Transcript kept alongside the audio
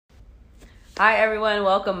Hi everyone,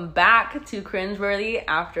 welcome back to Cringeworthy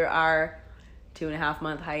after our 2.5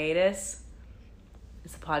 month hiatus.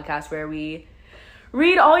 It's a podcast where we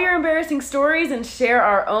read all your embarrassing stories and share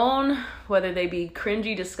our own, whether they be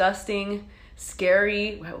cringy, disgusting,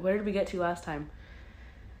 scary. Where did we get to last time?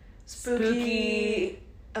 Spooky.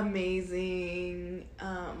 Amazing,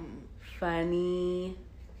 funny,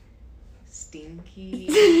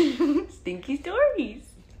 stinky, stinky stories.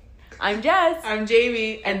 I'm Jess. I'm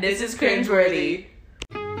Jamie, and this is Cringeworthy.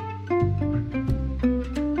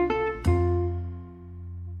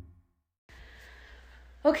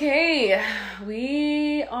 Okay,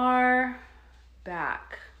 we are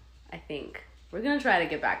back, I think. We're going to try to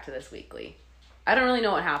get back to this weekly. I don't really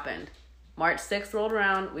know what happened. March 6th rolled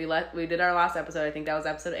around. We did our last episode. I think that was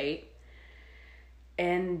episode 8.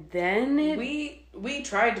 And then we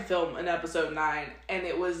tried to film an episode 9, and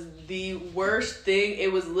it was the worst thing.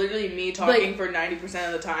 It was literally me talking for 90%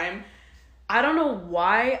 of the time. I don't know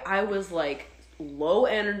why I was like low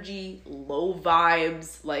energy, low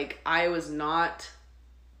vibes. Like I was not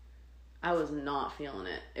feeling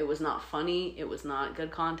it. It was not funny. It was not good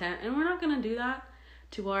content. And we're not going to do that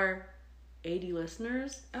to our 80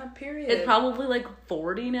 listeners. Period. It's probably like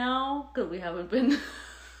 40 now because we haven't been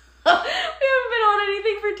on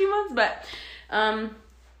anything for 2 months. But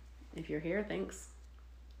if you're here, thanks.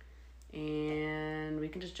 And we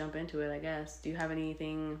can just jump into it, I guess. Do you have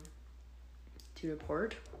anything to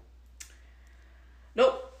report?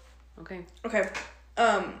 Nope. Okay.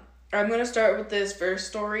 I'm going to start with this first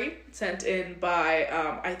story sent in by,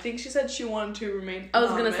 I think she said she wanted to remain anonymous. I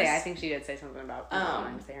was going to say, I think she did say something about not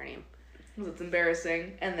wanting to say her name. It's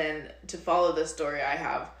embarrassing. And then to follow this story, I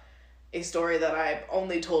have a story that I've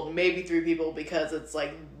only told maybe 3 people because it's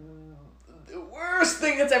like the worst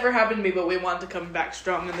thing that's ever happened to me, but we want to come back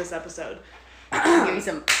strong in this episode. Give me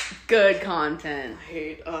some good content.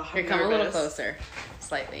 Here, come a little closer.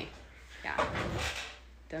 Slightly. Yeah.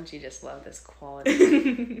 Don't you just love this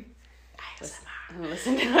quality?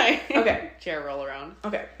 Listen to my chair roll around.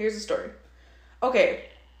 Okay, here's the story. Okay.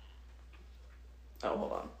 Oh,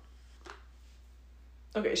 hold on.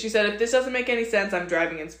 Okay, she said, if this doesn't make any sense, I'm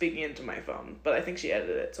driving and speaking into my phone. But I think she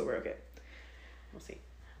edited it, so we're okay. We'll see.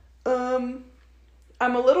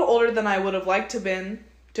 I'm a little older than I would have liked to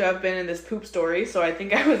have been in this poop story, so I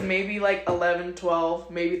think I was maybe like 11,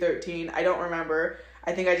 12, maybe 13. I don't remember.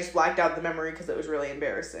 I think I just blacked out the memory because it was really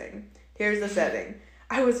embarrassing. Here's the setting.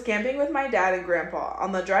 I was camping with my dad and grandpa.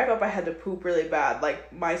 On the drive up, I had to poop really bad.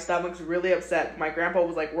 Like, my stomach's really upset. My grandpa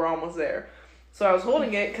was like, we're almost there. So I was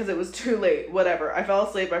holding it because it was too late. Whatever. I fell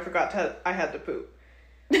asleep. I forgot I had to poop.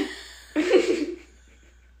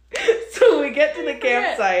 So we get to the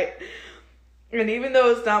campsite. And even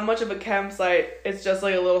though it's not much of a campsite, it's just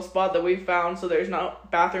like a little spot that we found. So there's not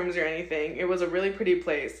bathrooms or anything. It was a really pretty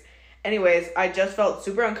place. Anyways, I just felt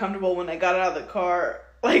super uncomfortable when I got out of the car.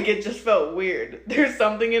 Like, it just felt weird. There's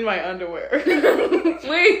something in my underwear.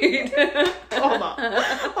 Wait. Hold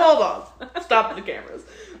on. Stop the cameras.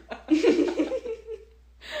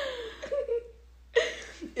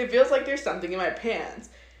 It feels like there's something in my pants.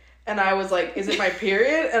 And I was like, is it my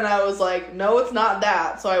period? And I was like, no, it's not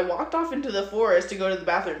that. So I walked off into the forest to go to the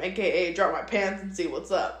bathroom, aka drop my pants and see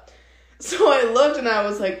what's up. So I looked and I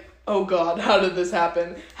was like, oh God, how did this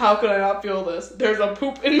happen? How could I not feel this? There's a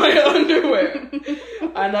poop in my underwear.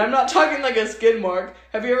 And I'm not talking like a skid mark.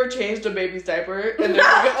 Have you ever changed a baby's diaper? And there's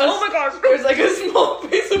like oh my gosh, there's like a small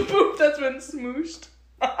piece of poop that's been smooshed.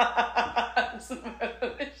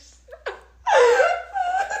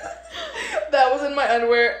 That was in my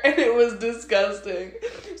underwear, and it was disgusting.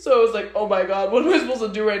 So I was like, oh my God, what am I supposed to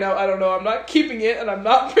do right now? I don't know. I'm not keeping it, and I'm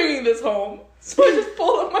not bringing this home. So I just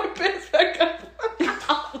pulled up my pants back up.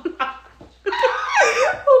 Hold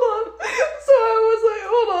on. So I was like,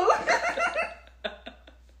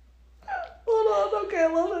 hold on. Okay, I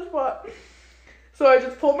love this spot. So I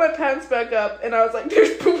just pulled my pants back up, and I was like,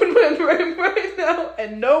 there's poop in my underwear right now,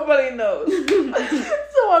 and nobody knows.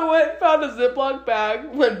 So I went and found a Ziploc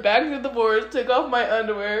bag, went back to the forest, took off my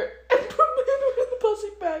underwear, and put my underwear in the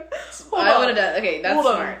plastic bag. I would have done, okay, that's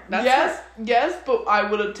smart. Yes, but I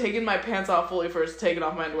would have taken my pants off fully first, taken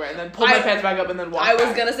off my underwear, and then pulled my pants back up, and then walked I was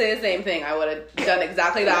back. gonna say the same thing. I would have done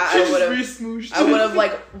exactly that. Re-smooshed. I would have,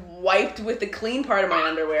 like, wiped with the clean part of my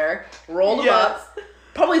underwear, rolled them up,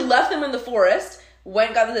 probably left them in the forest,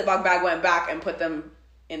 got the Ziploc bag, went back, and put them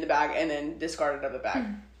in the bag, and then discarded of the bag.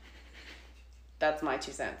 That's my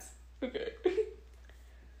 2 cents.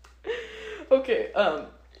 Okay.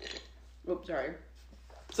 Oops, sorry.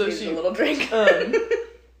 So she a little drink. A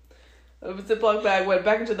Ziploc bag, went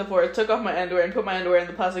back into the forest, took off my underwear, and put my underwear in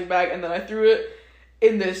the plastic bag, and then I threw it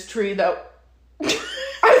in this tree that...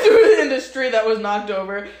 I threw it in industry that was knocked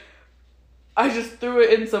over. I just threw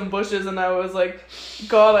it in some bushes and I was like,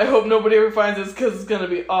 God, I hope nobody ever finds this because it's going to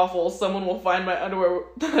be awful. Someone will find my underwear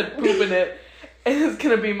that had poop in it and it's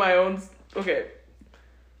going to be my own... Okay.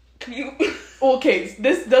 Okay,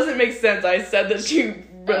 this doesn't make sense. I said that she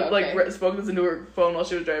spoke this into her phone while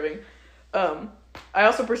she was driving. I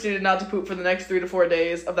also proceeded not to poop for the next 3 to 4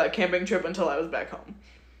 days of that camping trip until I was back home.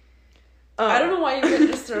 I don't know why you couldn't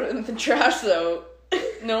just throw it in the trash, though.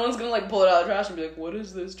 No one's gonna, like, pull it out of the trash and be like, what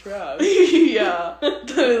is this trash? Yeah, that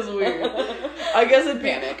is weird. I guess it'd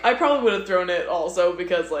Panic. I probably would have thrown it also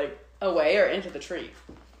because, like... Away or into the tree?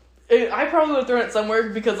 I probably would have thrown it somewhere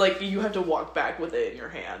because, like, you have to walk back with it in your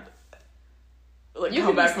hand. Like, You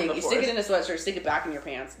come can back be from the sneaky. forest. Stick it in a sweatshirt, stick it back in your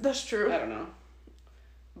pants. That's true. I don't know.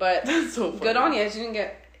 But That's so funny. good on you. You didn't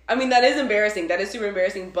get... I mean, that is embarrassing. That is super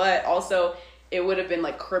embarrassing, but also it would have been,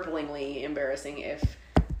 like, cripplingly embarrassing if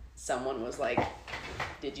someone was like,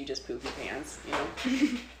 did you just poop your pants? You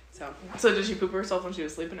know? So did she poop herself when she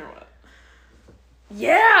was sleeping or what?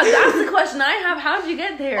 Yeah, that's the question I have. How did you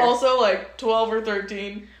get there? Also, like, 12 or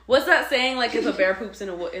 13. What's that saying? Like, if a bear poops in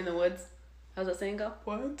the woods? How's that saying go?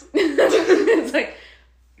 What? It's like,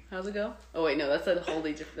 how's it go? Oh, wait, no, that's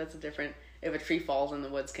a different... If a tree falls in the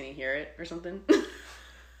woods, can you hear it or something?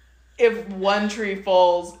 If one tree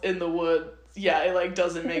falls in the woods, yeah, it, like,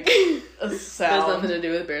 doesn't make a sound. There's nothing to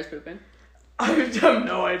do with bears pooping? I have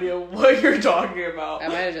no idea what you're talking about. I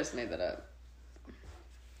might have just made that up.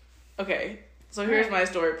 Okay, so here's my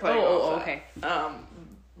story playing off that. Okay.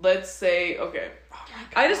 Let's say, okay. Oh my God.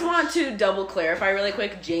 I just want to double clarify really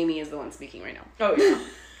quick. Jamie is the one speaking right now. Oh, yeah.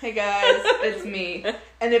 Hey, guys, it's me.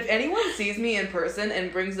 And if anyone sees me in person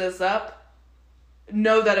and brings this up,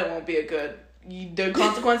 know that it won't be the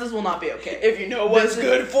consequences will not be okay. If you know what's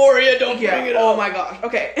good for you, don't bring it up. Oh my gosh.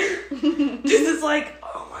 Okay. This is like,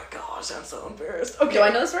 oh my gosh, I'm so embarrassed. Okay. Do I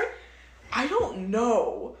know the story? I don't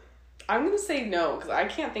know. I'm going to say no, because I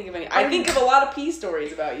can't think of any. I think of a lot of pee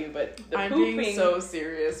stories about you, but the I'm pooping... being so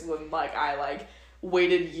serious when, like, I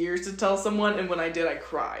waited years to tell someone, and when I did, I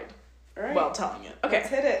cried while telling it. Okay. Let's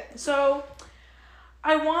hit it. So,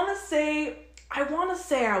 I want to say I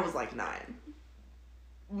was, like,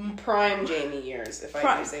 9. Prime Jamie years, if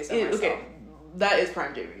I do say so myself. Okay, that is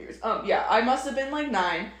prime Jamie years. Yeah, I must have been, like,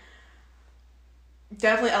 9.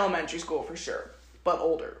 Definitely elementary school, for sure. But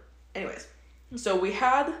older. Anyways. So, we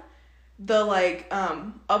had... the, like,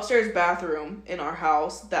 upstairs bathroom in our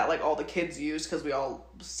house that, like, all the kids used because we all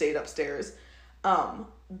stayed upstairs.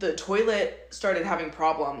 The toilet started having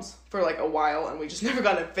problems for, like, a while, and we just never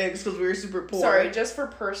got it fixed because we were super poor. Sorry, just for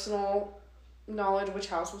personal knowledge, which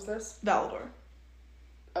house was this? Valador.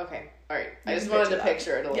 Okay, alright. I just wanted to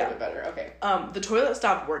picture it a little bit better. Okay. The toilet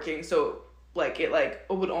stopped working, so, like, it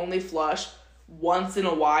would only flush once in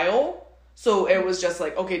a while. So it was just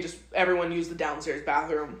like, okay, just everyone use the downstairs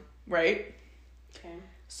bathroom. Right? Okay.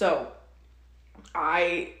 So,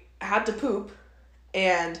 I had to poop,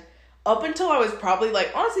 and up until I was probably,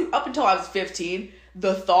 like, honestly, up until I was 15,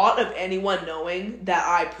 the thought of anyone knowing that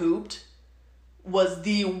I pooped was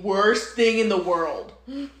the worst thing in the world.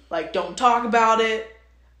 Like, don't talk about it.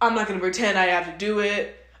 I'm not gonna pretend I have to do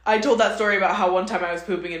it. I told that story about how one time I was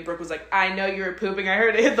pooping and Brooke was like, I know you were pooping, I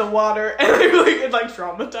heard it hit the water, and it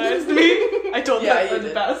traumatized me. I told that as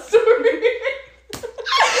a bad story.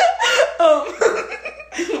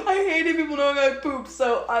 I hated people knowing I pooped,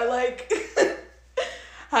 so I, like,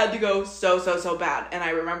 had to go so bad. And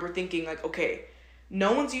I remember thinking, like, okay,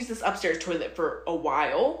 no one's used this upstairs toilet for a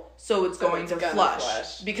while, so it's going to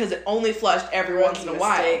flush. Because it only flushed every once in a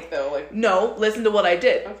while. No, listen to what I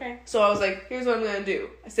did. Okay. So I was like, here's what I'm going to do.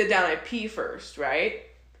 I sit down, I pee first, right?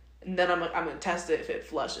 And then I'm going to test it if it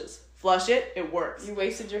flushes. Flush it, it works. You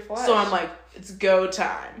wasted your flush. So I'm like, it's go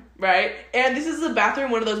time, right? And this is a bathroom,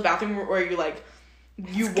 one of those bathrooms where you, like,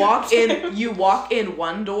 you walk in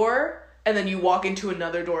one door, and then you walk into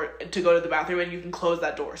another door to go to the bathroom, and you can close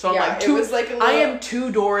that door. So I'm like, I am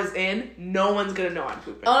 2 doors in, no one's gonna know I'm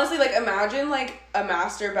pooping. Honestly, like, imagine, like, a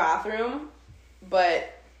master bathroom,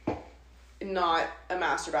 but not a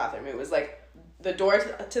master bathroom. It was, like, the door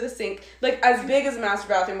to the sink, like, as big as a master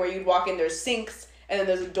bathroom where you'd walk in, there's sinks, and then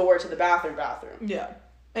there's a door to the bathroom. Yeah.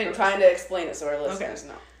 Anyways. I'm trying to explain it so our listeners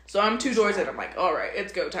know. So I'm 2 doors in. I'm like, all right,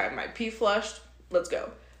 it's go time. My pee flushed. Let's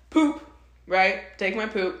go. Poop. Right? Take my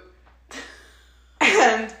poop.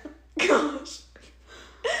 And, gosh.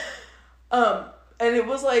 And it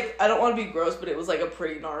was like, I don't want to be gross, but it was like a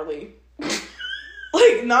pretty gnarly.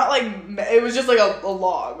 Like, not like, it was just like a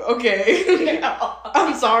log. Okay? Yeah.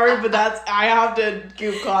 I'm sorry, but I have to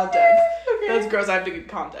give context. Okay. That's gross. I have to give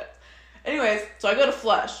context. Anyways, so I go to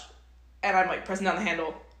flush, and I'm, like, pressing down the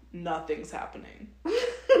handle. nothing's happening.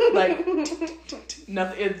 Like,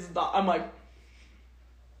 nothing, it's not, I'm like,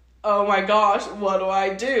 oh my gosh, what do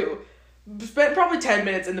I do? Spent probably 10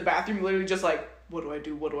 minutes in the bathroom, literally just like, what do I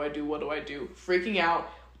do? What do I do? What do I do? Freaking out.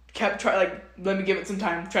 Kept trying, like, let me give it some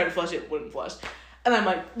time, try to flush it, wouldn't flush. And I'm,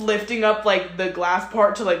 like, lifting up, like, the glass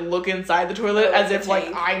part to, like, look inside the toilet as if,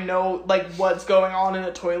 like, I know, like, what's going on in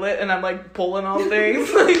a toilet. And I'm, like, pulling on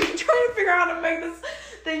things, like, trying to figure out how to make this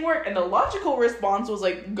thing work. And the logical response was,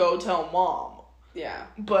 like, go tell mom. Yeah.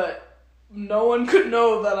 But no one could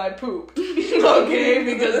know that I pooped. Okay?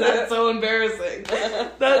 Because that's so embarrassing.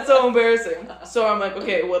 That's so embarrassing. So I'm like,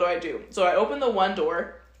 okay, what do I do? So I open the one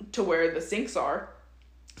door to where the sinks are.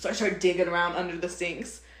 So I start digging around under the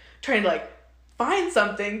sinks, trying to, like, find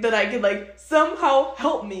something that I could, like, somehow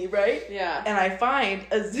help me, right? Yeah. And I find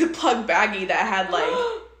a Ziploc baggie that had, like,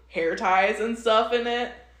 hair ties and stuff in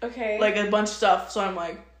it. Okay. Like, a bunch of stuff. So I'm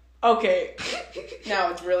like, okay. Now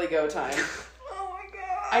it's really go time. Oh, my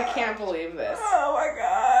God. I can't believe this. Oh, my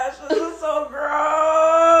gosh. This is so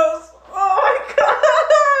gross. Oh, my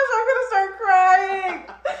gosh. I'm going to start crying.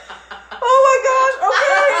 Oh, my gosh.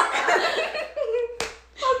 Okay.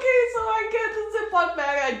 Okay, so I get the Ziploc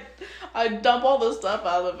bag, I dump all the stuff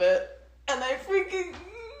out of it, and I freaking,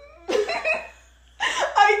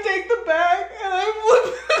 I take the bag, and I flip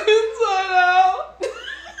it inside out.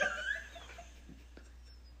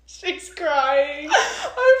 She's crying.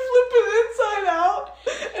 I flip it inside out,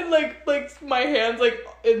 and like my hand's like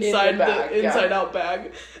inside the inside out bag,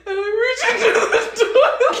 and I reach into the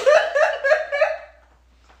toilet.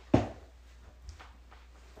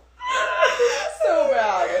 So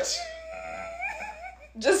bad.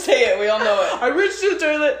 Just say it, we all know it. I reach to the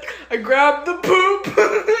toilet, I grab the poop, and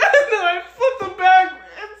then I flip the bag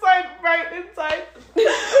right inside.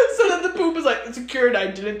 So that the poop is like secured. I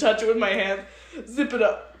didn't touch it with my hand. Zip it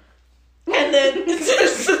up. And then it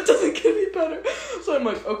just doesn't get any better. So I'm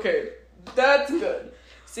like, okay, that's good.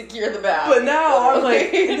 Secure the bag. But now I'm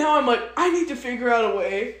like, I need to figure out a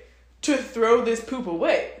way to throw this poop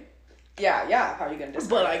away. Yeah. How are you gonna discard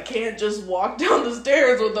But I can't just walk down the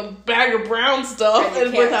stairs with a bag of brown stuff and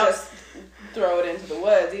you can't just throw it into the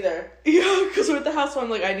woods either. Yeah, because we're at the house, so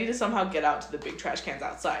I'm like, I need to somehow get out to the big trash cans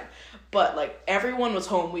outside. But like everyone was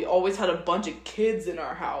home. We always had a bunch of kids in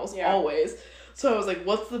our house, always. So I was like,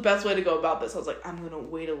 what's the best way to go about this? I was like, I'm gonna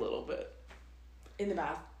wait a little bit. In the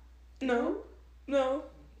bath? No.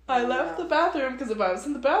 I left the bathroom because if I was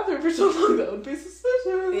in the bathroom for so long, that would be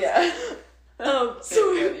suspicious. Yeah.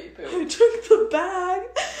 So I took the bag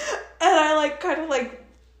and I like kind of like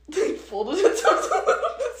folded it so it's a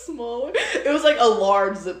little bit smaller. It was like a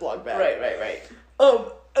large Ziploc bag. Right. And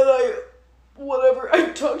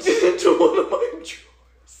I tucked it into one of my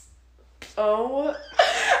drawers. Oh.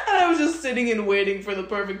 And I was just sitting and waiting for the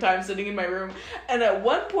perfect time, sitting in my room. And at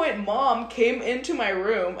one point, Mom came into my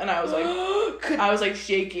room, and I was like, I was like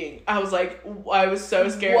shaking. I was so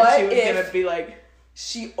scared she was gonna be like.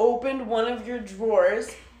 She opened one of your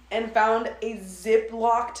drawers and found a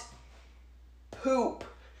Ziplocked poop.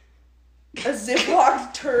 A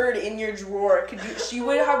Ziplocked turd in your drawer. She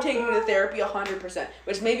would have taken you to therapy 100%,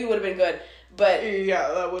 which maybe would have been good, but... Yeah,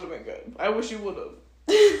 that would have been good. I wish you would have.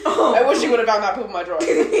 I wish you would have found that poop in my drawer.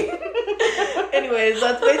 Anyways,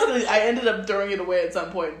 that's basically... I ended up throwing it away at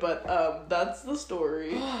some point, but that's the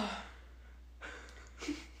story.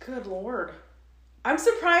 Good Lord. I'm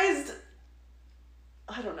surprised...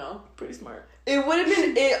 I don't know. Pretty smart. It would have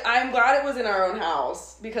been... I'm glad it was in our own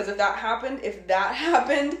house, because if that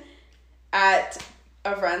happened at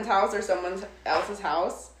a friend's house or someone else's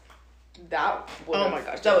house, that would have... Oh my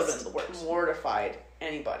gosh, that would have been the worst. Mortified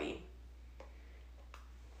anybody.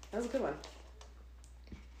 That was a good one.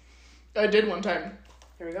 I did one time.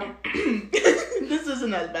 Here we go. This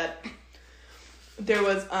isn't as bad. There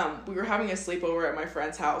was, we were having a sleepover at my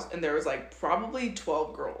friend's house, and there was, like, probably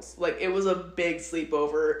 12 girls. Like, it was a big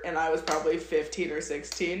sleepover, and I was probably 15 or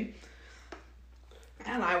 16.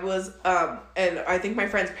 And I was, and I think my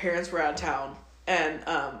friend's parents were out of town, and,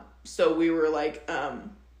 so we were, like,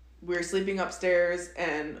 we were sleeping upstairs,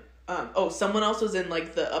 and, someone else was in,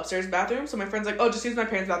 like, the upstairs bathroom, so my friend's like, just use my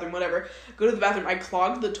parents' bathroom, whatever. Go to the bathroom. I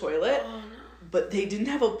clogged the toilet, but they didn't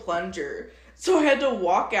have a plunger, so I had to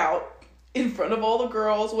walk out in front of all the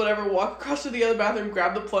girls, whatever, walk across to the other bathroom,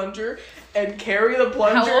 grab the plunger, and carry the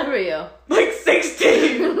plunger. How old were you? Like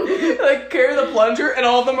 16. Like, carry the plunger, and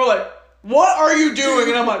all of them were like, what are you doing?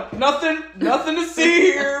 And I'm like, nothing to see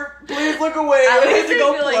here. Please look away. At I least had to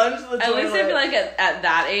go plunge the toilet. At least I feel like at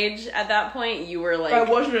that age, at that point, you were like... I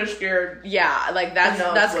wasn't as scared. Yeah, like that's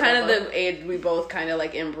kind of the age we both kind of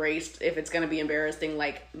like embraced. If it's going to be embarrassing,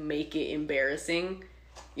 like, make it embarrassing.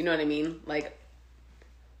 You know what I mean? Like...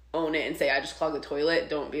 own it and say, I just clogged the toilet.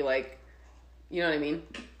 Don't be like, you know what I mean?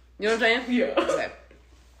 You know what I'm saying? Yeah. Okay.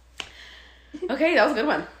 Okay, that was a good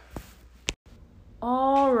one.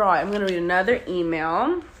 All right, I'm going to read another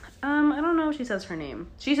email. I don't know if she says her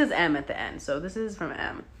name. She says M at the end, so this is from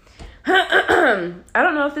M. I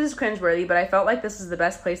don't know if this is cringeworthy, but I felt like this is the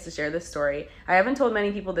best place to share this story. I haven't told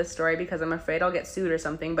many people this story because I'm afraid I'll get sued or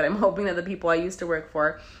something, but I'm hoping that the people I used to work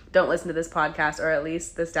for don't listen to this podcast, or at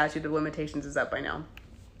least the statute of limitations is up by now.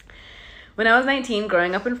 When I was 19,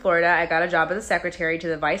 growing up in Florida, I got a job as a secretary to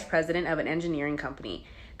the vice president of an engineering company.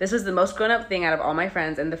 This was the most grown-up thing out of all my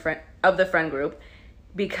friends and the friend group,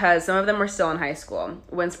 because some of them were still in high school.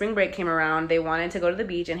 When spring break came around, they wanted to go to the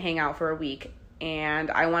beach and hang out for a week, and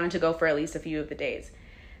I wanted to go for at least a few of the days.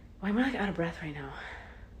 Why am I like out of breath right now?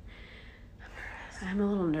 I'm a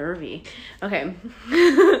little nervy. Okay.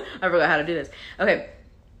 I forgot how to do this. Okay.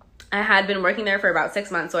 I had been working there for about 6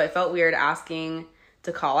 months, so I felt weird asking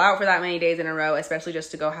to call out for that many days in a row, especially just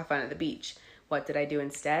to go have fun at the beach. What did I do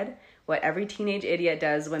instead? What every teenage idiot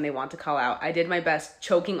does when they want to call out. I did my best,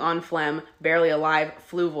 choking on phlegm, barely alive,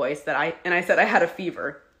 flu voice, I said I had a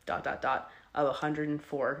fever, ... of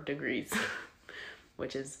 104 degrees,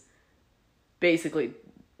 which is basically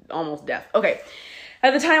almost death. Okay.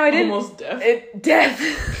 At the time I didn't... Almost death?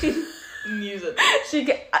 Death. Use it.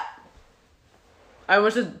 I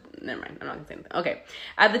was just... Never mind. I'm not going to say anything. Okay.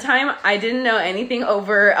 At the time, I didn't know anything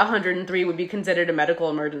over 103 would be considered a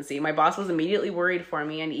medical emergency. My boss was immediately worried for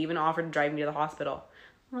me and even offered to drive me to the hospital.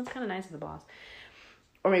 Well, that's kind of nice of the boss.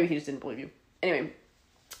 Or maybe he just didn't believe you. Anyway,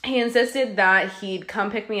 he insisted that he'd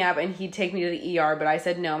come pick me up and he'd take me to the ER, but I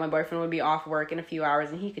said no, my boyfriend would be off work in a few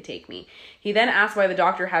hours and he could take me. He then asked why the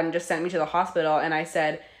doctor hadn't just sent me to the hospital, and I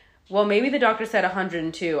said, well, maybe the doctor said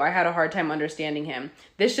 102. I had a hard time understanding him.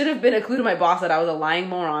 This should have been a clue to my boss that I was a lying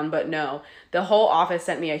moron, but no. The whole office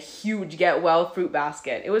sent me a huge get well fruit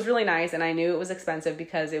basket. It was really nice, and I knew it was expensive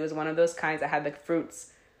because it was one of those kinds that had the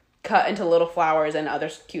fruits cut into little flowers and other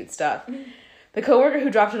cute stuff. The coworker who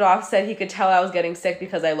dropped it off said he could tell I was getting sick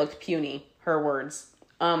because I looked puny. Her words.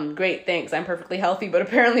 Great, thanks. I'm perfectly healthy, but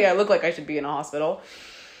apparently I look like I should be in a hospital.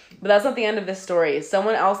 But that's not the end of this story.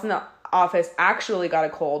 Someone else in the office actually got a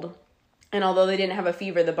cold. And although they didn't have a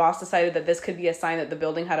fever, the boss decided that this could be a sign that the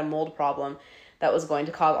building had a mold problem that was going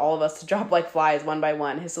to cause all of us to drop like flies one by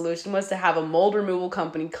one. His solution was to have a mold removal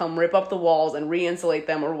company come rip up the walls and re-insulate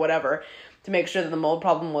them or whatever to make sure that the mold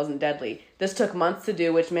problem wasn't deadly. This took months to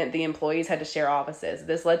do, which meant the employees had to share offices.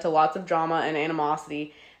 This led to lots of drama and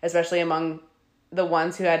animosity, especially among the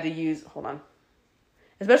ones who had to use...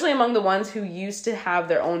 Especially among the ones who used to have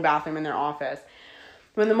their own bathroom in their office.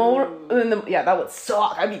 Yeah, that would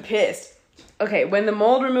suck. I'd be pissed. Okay, when the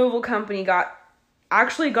mold removal company got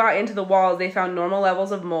into the walls, they found normal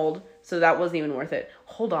levels of mold, so that wasn't even worth it.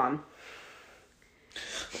 Hold on.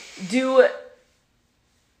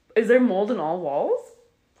 Is there mold in all walls?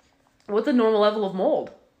 What's a normal level of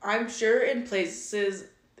mold? I'm sure in places...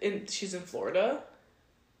 She's in Florida?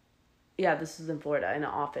 Yeah, this is in Florida, in an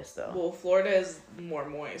office, though. Well, Florida is more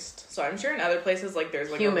moist, so I'm sure in other places, like,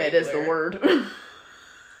 there's, like, humid is the word.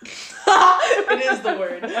 It is the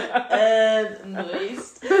word. And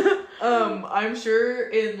moist. I'm sure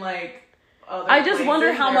in, like, other I just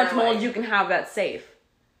wonder how much mold like... you can have that's safe.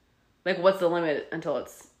 Like, what's the limit until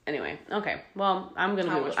it's... Anyway, okay. Well, I'm gonna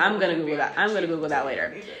Google that. I'm gonna Google that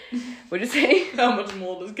later. What'd you say? How much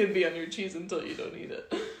mold can be on your cheese until you don't need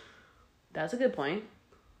it. That's a good point.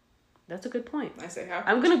 I say how.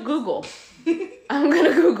 I'm gonna Google. I'm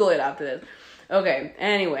gonna Google it after this. Okay,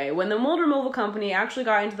 anyway, when the mold removal company actually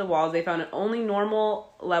got into the walls, they found only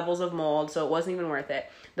normal levels of mold, so it wasn't even worth it.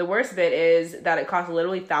 The worst bit is that it cost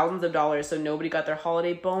literally thousands of dollars, so nobody got their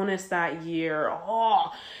holiday bonus that year.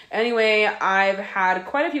 Oh. Anyway, I've had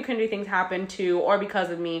quite a few cringy things happen to or because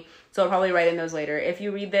of me, so I'll probably write in those later. If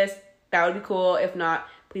you read this, that would be cool. If not,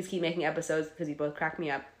 please keep making episodes because you both crack me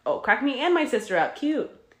up. Oh, crack me and my sister up. Cute.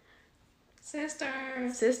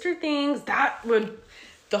 Sister things.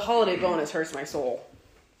 The holiday bonus hurts my soul.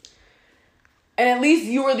 And at least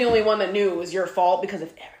you were the only one that knew it was your fault, because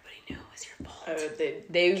if everybody knew it was your fault,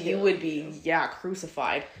 you would be,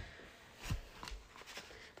 crucified.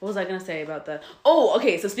 What was I going to say about the... Oh,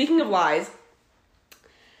 okay, so speaking of lies,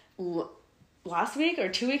 last week or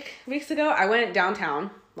 2 weeks ago, I went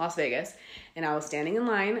downtown, Las Vegas, and I was standing in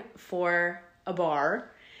line for a bar,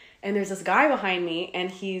 and there's this guy behind me, and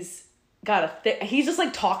he's just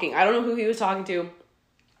like talking. I don't know who he was talking to,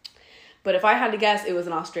 but if I had to guess, it was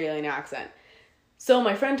an Australian accent. So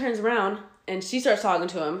my friend turns around, and she starts talking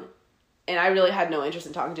to him, and I really had no interest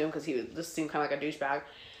in talking to him because he just seemed kind of like a douchebag.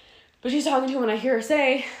 But she's talking to him, and I hear her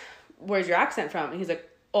say, "Where's your accent from?" And he's like,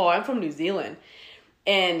 "Oh, I'm from New Zealand."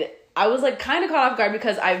 And I was like kind of caught off guard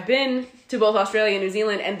because I've been to both Australia and New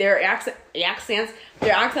Zealand, and their accents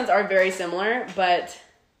are very similar, but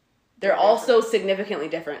they're also significantly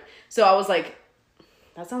different. So I was like,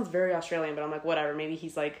 that sounds very Australian, but I'm like, whatever. Maybe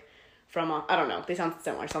he's like from, I don't know. They sound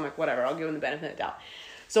similar. So I'm like, whatever. I'll give him the benefit of the doubt.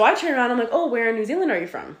 So I turn around. I'm like, oh, where in New Zealand are you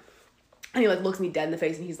from? And he like looks me dead in the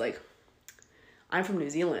face and he's like, I'm from New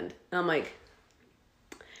Zealand. And I'm like,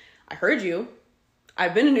 I heard you.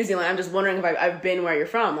 I've been to New Zealand. I'm just wondering if I've been where you're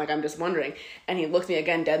from. Like, I'm just wondering. And he looks me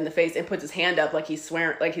again dead in the face and puts his hand up like he's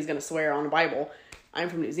swearing, like he's going to swear on the Bible. I'm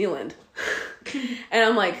from New Zealand. And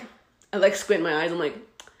I'm like, I like squint my eyes. I'm like,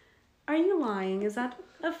 are you lying? Is that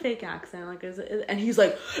a fake accent? Like, is it? And he's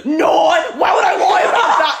like, no, why would I lie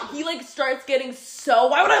about that? He like starts getting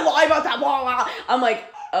why would I lie about that? Blah, blah. I'm like,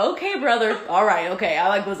 okay, brother. All right. Okay. I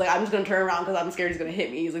like was like, I'm just going to turn around because I'm scared he's going to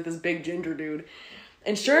hit me. He's like this big ginger dude.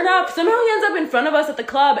 And sure enough, somehow he ends up in front of us at the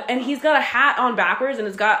club, and he's got a hat on backwards, and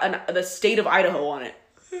it's got the state of Idaho on it.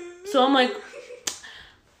 So I'm like,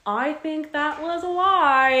 I think that was a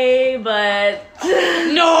lie, but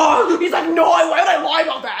no. He's like, no, why would I lie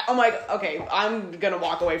about that? I'm like, okay, I'm gonna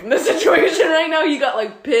walk away from this situation right now. He got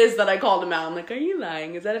like pissed that I called him out. I'm like, are you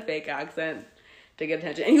lying? Is that a fake accent? To get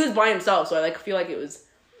attention. And he was by himself, so I like feel like it was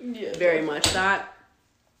very much that.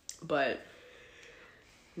 But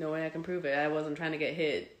no way I can prove it. I wasn't trying to get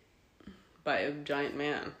hit by a giant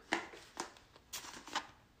man.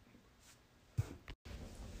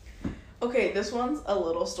 Okay, this one's a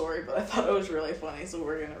little story, but I thought it was really funny, so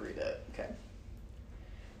we're gonna read it. Okay.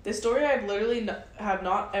 This story I literally have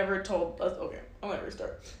not ever told... Okay, I'm gonna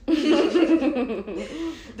restart.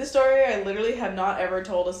 This story I literally have not ever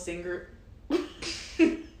told a singer...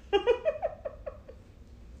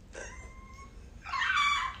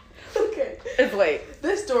 Okay. It's late.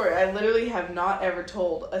 This story I literally have not ever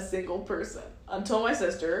told a single person until my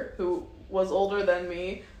sister, who was older than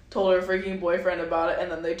me, told her freaking boyfriend about it, and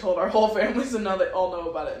then they told our whole family, so now they all know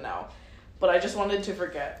about it now. But I just wanted to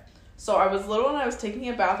forget. So I was little and I was taking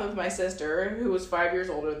a bath with my sister, who was 5 years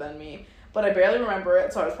older than me, but I barely remember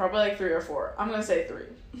it, so I was probably like 3 or 4. I'm gonna say 3.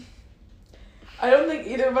 I don't think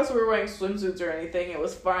either of us were wearing swimsuits or anything. It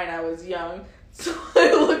was fine. I was young. So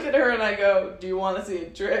I look at her and I go, do you want to see a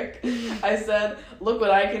trick? I said, look what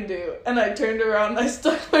I can do. And I turned around and I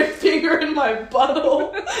stuck my finger in my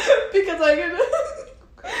butthole because I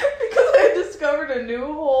discovered a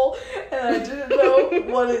new hole and I didn't know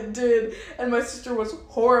what it did. And my sister was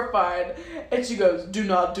horrified. And she goes, do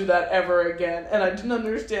not do that ever again. And I didn't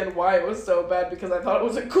understand why it was so bad because I thought it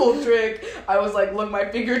was a cool trick. I was like, look, my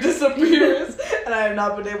finger disappears. And I have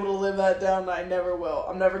not been able to live that down, and I never will.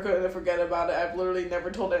 I'm never going to forget about it. I've literally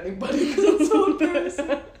never told anybody because it's so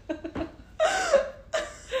embarrassing.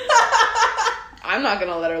 I'm not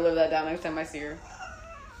going to let her live that down next time I see her.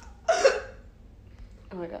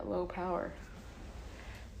 Oh, I got low power.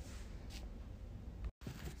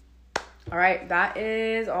 All right, that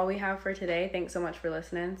is all we have for today. Thanks so much for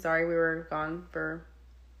listening. Sorry we were gone for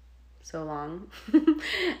so long.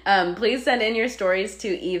 Please send in your stories to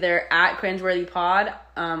either at cringeworthypod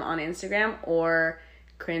on Instagram or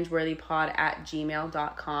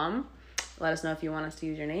cringeworthypod@gmail.com. Let us know if you want us to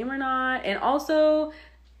use your name or not. And also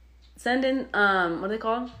send in, what are they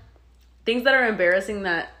called? Things that are embarrassing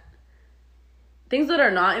things that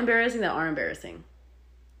are not embarrassing that are embarrassing.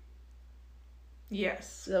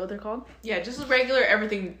 Yes. Is that what they're called? Yeah, just a regular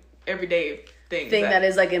everyday thing that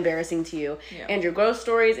is like embarrassing to you. Yeah. And your gross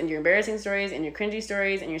stories and your embarrassing stories and your cringy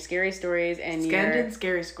stories and your scary stories and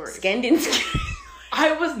scary stories.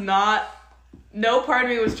 I was not... No part of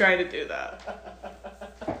me was trying to do that.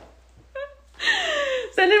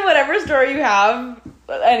 Send in whatever story you have.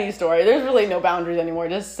 Any story. There's really no boundaries anymore.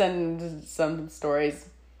 Just send some stories.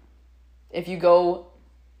 If you go...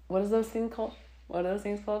 What is those things called? What are those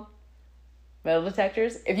things called? Metal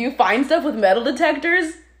detectors? If you find stuff with metal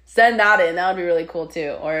detectors... Send that in. That would be really cool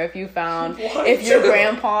too. Or if you found, if your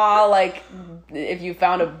grandpa, like, if you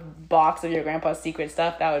found a box of your grandpa's secret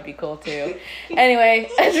stuff, that would be cool too. Anyway,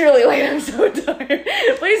 it's really late. I'm so tired.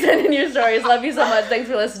 Please send in your stories. Love you so much. Thanks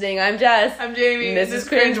for listening. I'm Jess. I'm Jamie. And this is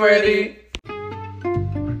Cringeworthy.